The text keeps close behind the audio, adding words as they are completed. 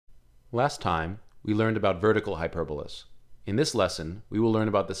Last time, we learned about vertical hyperbolas. In this lesson, we will learn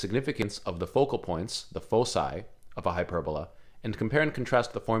about the significance of the focal points, the foci, of a hyperbola, and compare and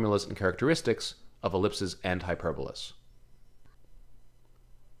contrast the formulas and characteristics of ellipses and hyperbolas.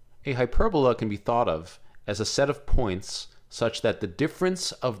 A hyperbola can be thought of as a set of points such that the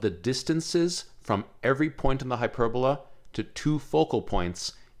difference of the distances from every point in the hyperbola to two focal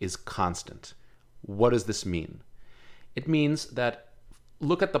points is constant. What does this mean? It means that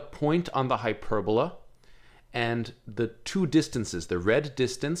look at the point on the hyperbola and the two distances, the red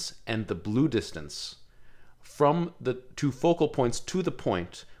distance and the blue distance. From the two focal points to the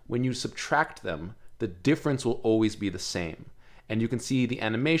point, when you subtract them, the difference will always be the same. And you can see the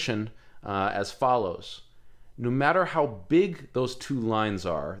animation as follows. No matter how big those two lines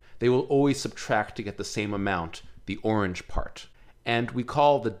are, they will always subtract to get the same amount, the orange part. And we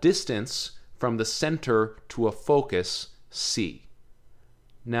call the distance from the center to a focus C.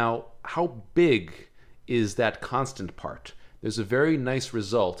 Now, how big is that constant part? There's a very nice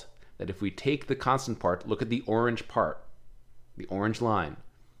result that if we take the constant part, look at the orange part, the orange line,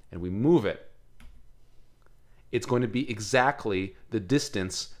 and we move it, it's going to be exactly the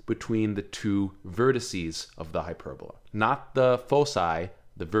distance between the two vertices of the hyperbola, not the foci,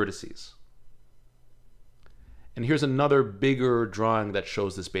 the vertices. And here's another bigger drawing that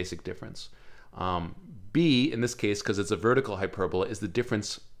shows this basic difference. B, in this case, because it's a vertical hyperbola, is the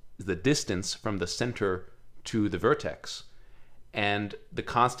distance from the center to the vertex. And the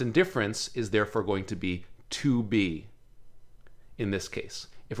constant difference is therefore going to be 2b in this case.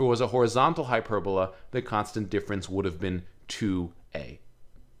 If it was a horizontal hyperbola, the constant difference would have been 2a.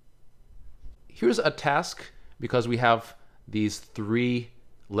 Here's a task, because we have these three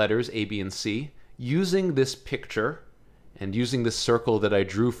letters, A, B, and C. Using this picture and using this circle that I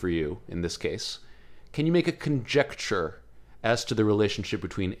drew for you in this case, can you make a conjecture as to the relationship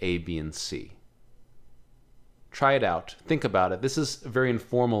between A, B, and C? Try it out. Think about it. This is a very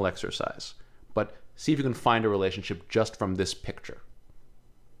informal exercise, but see if you can find a relationship just from this picture.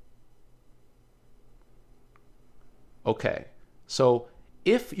 Okay, so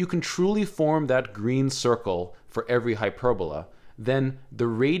if you can truly form that green circle for every hyperbola, then the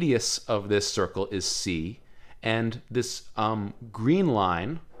radius of this circle is C, and this green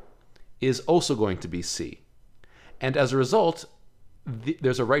line is also going to be C. And as a result,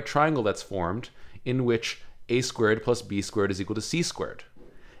 there's a right triangle that's formed in which a squared plus b squared is equal to c squared.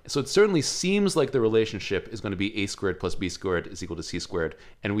 So it certainly seems like the relationship is going to be a squared plus b squared is equal to c squared,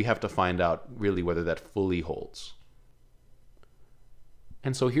 and we have to find out really whether that fully holds.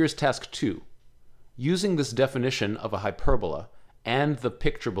 And so here's task 2. Using this definition of a hyperbola and the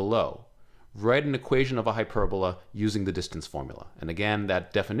picture below, write an equation of a hyperbola using the distance formula. And again,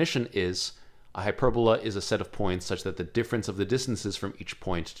 that definition is a hyperbola is a set of points such that the difference of the distances from each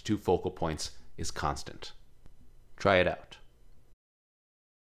point to two focal points is constant. Try it out.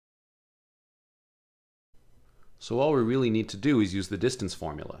 So all we really need to do is use the distance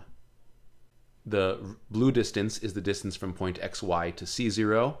formula. The blue distance is the distance from point xy to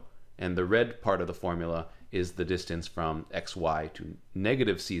c0, and the red part of the formula is the distance from xy to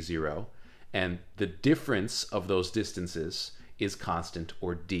negative c0, and the difference of those distances is constant,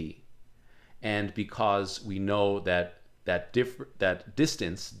 or d. And because we know that that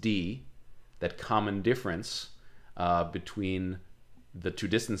distance, d, that common difference between the two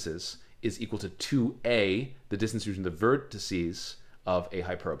distances, is equal to 2a, the distance between the vertices of a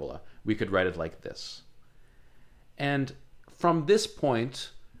hyperbola, we could write it like this. And from this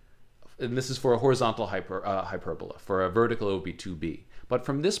point, and this is for a horizontal hyperbola, for a vertical it would be 2b. But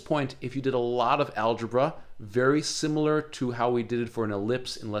from this point, if you did a lot of algebra, very similar to how we did it for an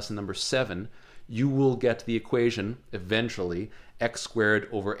ellipse in lesson number 7, you will get the equation eventually, x squared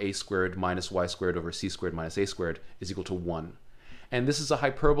over a squared minus y squared over c squared minus a squared is equal to 1. And this is a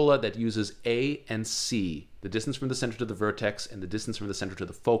hyperbola that uses a and c, the distance from the center to the vertex and the distance from the center to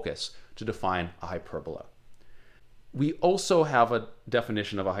the focus, to define a hyperbola. We also have a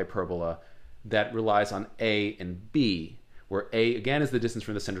definition of a hyperbola that relies on a and b, where a, again, is the distance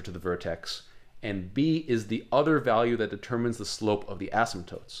from the center to the vertex, and b is the other value that determines the slope of the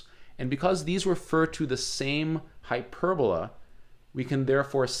asymptotes. And because these refer to the same hyperbola, we can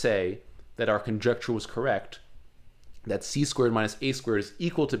therefore say that our conjecture was correct, that c squared minus a squared is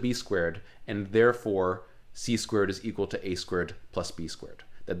equal to b squared, and therefore c squared is equal to a squared plus b squared.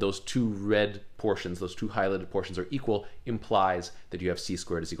 That those two red portions, those two highlighted portions are equal, implies that you have c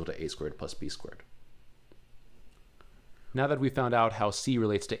squared is equal to a squared plus b squared. Now that we found out how c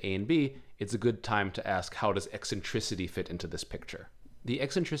relates to a and b, it's a good time to ask, how does eccentricity fit into this picture? The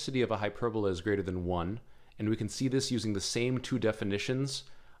eccentricity of a hyperbola is greater than 1, and we can see this using the same two definitions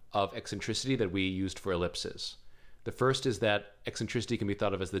of eccentricity that we used for ellipses. The first is that eccentricity can be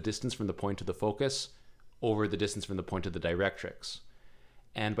thought of as the distance from the point to the focus over the distance from the point to the directrix.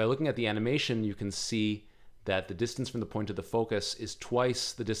 And by looking at the animation, you can see that the distance from the point to the focus is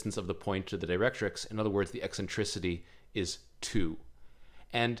twice the distance of the point to the directrix. In other words, the eccentricity is 2.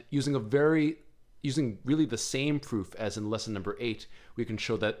 And using really the same proof as in lesson number 8, we can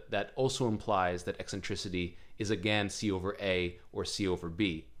show that that also implies that eccentricity is again c over a or c over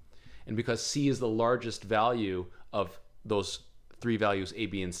b. And because c is the largest value of those 3 values a,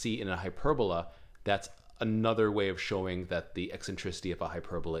 b, and c in a hyperbola, that's another way of showing that the eccentricity of a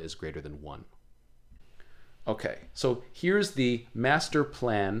hyperbola is greater than 1. Okay, so here's the master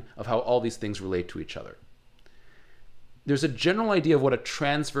plan of how all these things relate to each other. There's a general idea of what a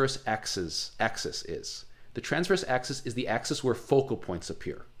transverse axis is. The transverse axis is the axis where focal points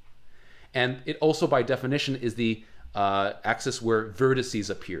appear. And it also, by definition, is the axis where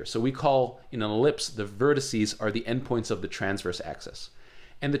vertices appear. So we call, in an ellipse, the vertices are the endpoints of the transverse axis.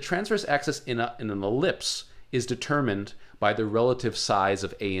 And the transverse axis in an ellipse is determined by the relative size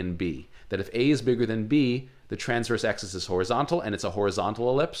of A and B. That if A is bigger than B, the transverse axis is horizontal, and it's a horizontal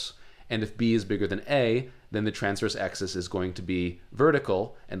ellipse. And if B is bigger than A, then the transverse axis is going to be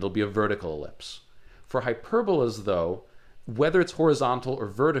vertical, and it'll be a vertical ellipse. For hyperbolas, though, whether it's horizontal or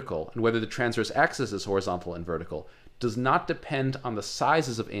vertical, and whether the transverse axis is horizontal and vertical, does not depend on the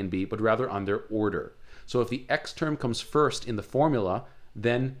sizes of A and B, but rather on their order. So if the x term comes first in the formula,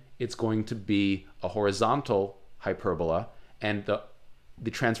 then it's going to be a horizontal hyperbola, and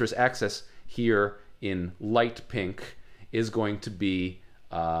the transverse axis here in light pink is going to be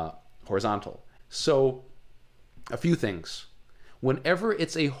horizontal. So a few things. Whenever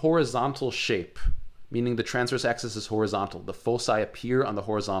it's a horizontal shape, meaning the transverse axis is horizontal, the foci appear on the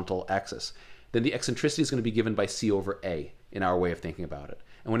horizontal axis, then the eccentricity is going to be given by c over a in our way of thinking about it.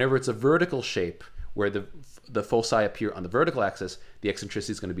 And whenever it's a vertical shape where the foci appear on the vertical axis, the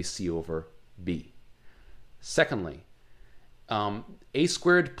eccentricity is going to be c over b. Secondly, a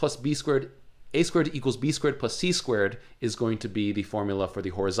squared plus b squared, a squared equals b squared plus c squared is going to be the formula for the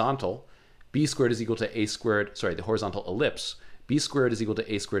horizontal. B squared is equal to a squared, sorry, the horizontal ellipse. B squared is equal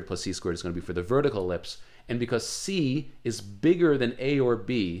to a squared plus c squared is going to be for the vertical ellipse. And because c is bigger than a or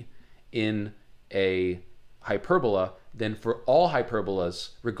b in a hyperbola, then for all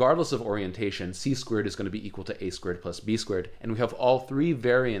hyperbolas, regardless of orientation, c squared is going to be equal to a squared plus b squared. And we have all 3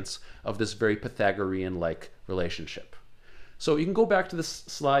 variants of this very Pythagorean-like relationship. So you can go back to this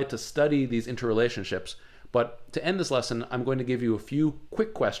slide to study these interrelationships, but to end this lesson, I'm going to give you a few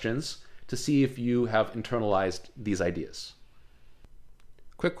quick questions to see if you have internalized these ideas.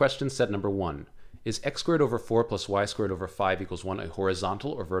 Quick question set number 1. Is x squared over 4 plus y squared over 5 equals 1 a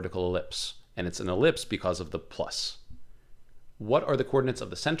horizontal or vertical ellipse? And it's an ellipse because of the plus. What are the coordinates of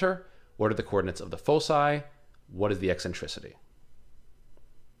the center? What are the coordinates of the foci? What is the eccentricity?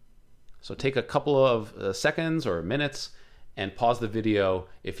 So take a couple of seconds or minutes and pause the video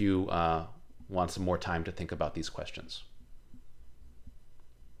if you want some more time to think about these questions.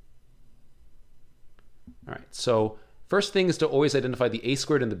 All right, so first thing is to always identify the a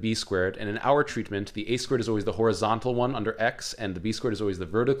squared and the b squared. And in our treatment, the a squared is always the horizontal one under x, and the b squared is always the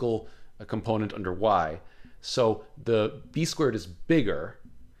vertical component under y. So the b squared is bigger,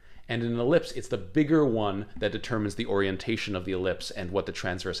 and in an ellipse, it's the bigger one that determines the orientation of the ellipse and what the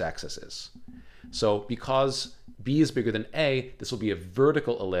transverse axis is. So because b is bigger than a, this will be a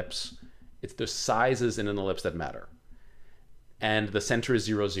vertical ellipse. It's the sizes in an ellipse that matter. And the center is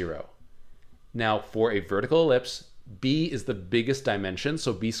 0, 0. Now, for a vertical ellipse, b is the biggest dimension,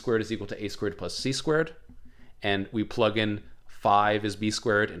 so b squared is equal to a squared plus c squared. And we plug in 5 is b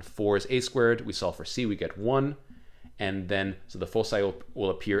squared and 4 is a squared. We solve for c, we get 1. And then, so the foci will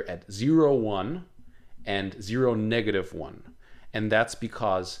appear at 0, 1 and 0, negative 1. And that's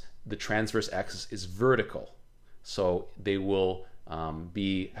because the transverse axis is vertical. So they will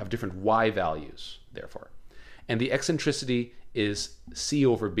have different y values, therefore. And the eccentricity is c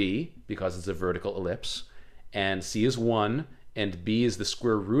over b, because it's a vertical ellipse. And c is 1, and b is the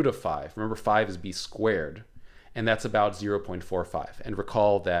square root of 5. Remember, 5 is b squared. And that's about 0.45. And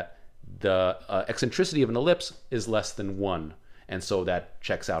recall that the eccentricity of an ellipse is less than 1. And so that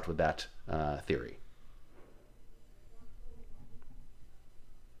checks out with that theory.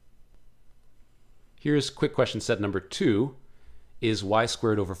 Here's quick question set number 2. Is y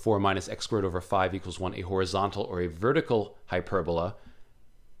squared over 4 minus x squared over 5 equals 1 a horizontal or a vertical hyperbola?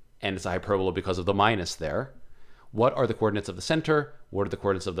 And it's a hyperbola because of the minus there. What are the coordinates of the center? What are the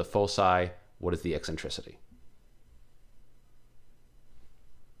coordinates of the foci? What is the eccentricity?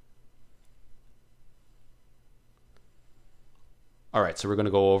 All right, so we're going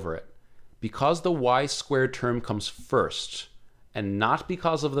to go over it. Because the y squared term comes first, and not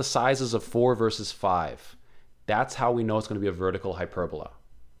because of the sizes of 4 versus 5, that's how we know it's going to be a vertical hyperbola.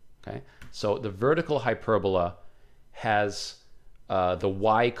 Okay, so the vertical hyperbola has the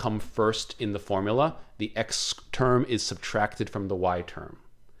y come first in the formula. The x term is subtracted from the y term.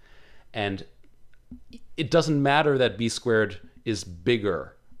 And it doesn't matter that b squared is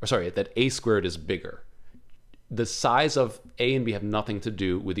bigger, or sorry, that a squared is bigger. The size of a and b have nothing to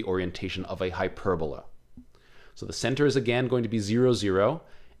do with the orientation of a hyperbola. So the center is again going to be 0, 0,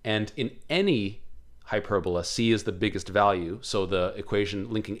 and in any hyperbola, c is the biggest value. So the equation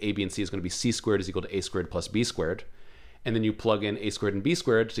linking a, b, and c is going to be c squared is equal to a squared plus b squared. And then you plug in a squared and b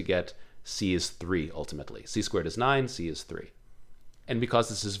squared to get c is 3 ultimately. C squared is 9, c is 3. And because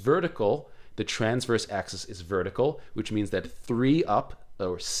this is vertical, the transverse axis is vertical, which means that 3 up,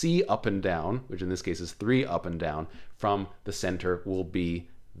 or c up and down, which in this case is 3 up and down, from the center will be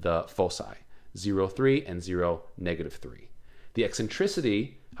the foci, 0, 3, and 0, negative 3. The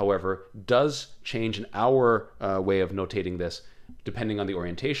eccentricity, however, does change in our way of notating this depending on the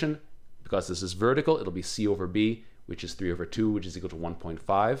orientation. Because this is vertical, it'll be c over b, which is 3 over 2, which is equal to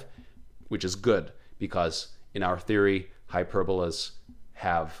 1.5, which is good because in our theory, hyperbolas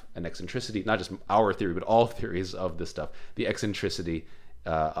have an eccentricity, not just our theory, but all theories of this stuff. The eccentricity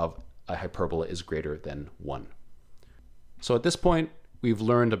of a hyperbola is greater than 1. So at this point, we've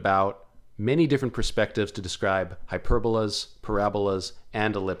learned about many different perspectives to describe hyperbolas, parabolas,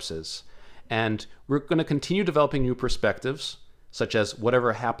 and ellipses. And we're going to continue developing new perspectives, such as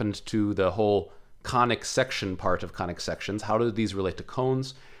whatever happened to the whole conic section part of conic sections. How do these relate to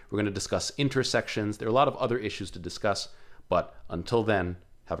cones? We're going to discuss intersections. There are a lot of other issues to discuss, but until then,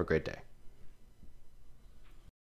 have a great day.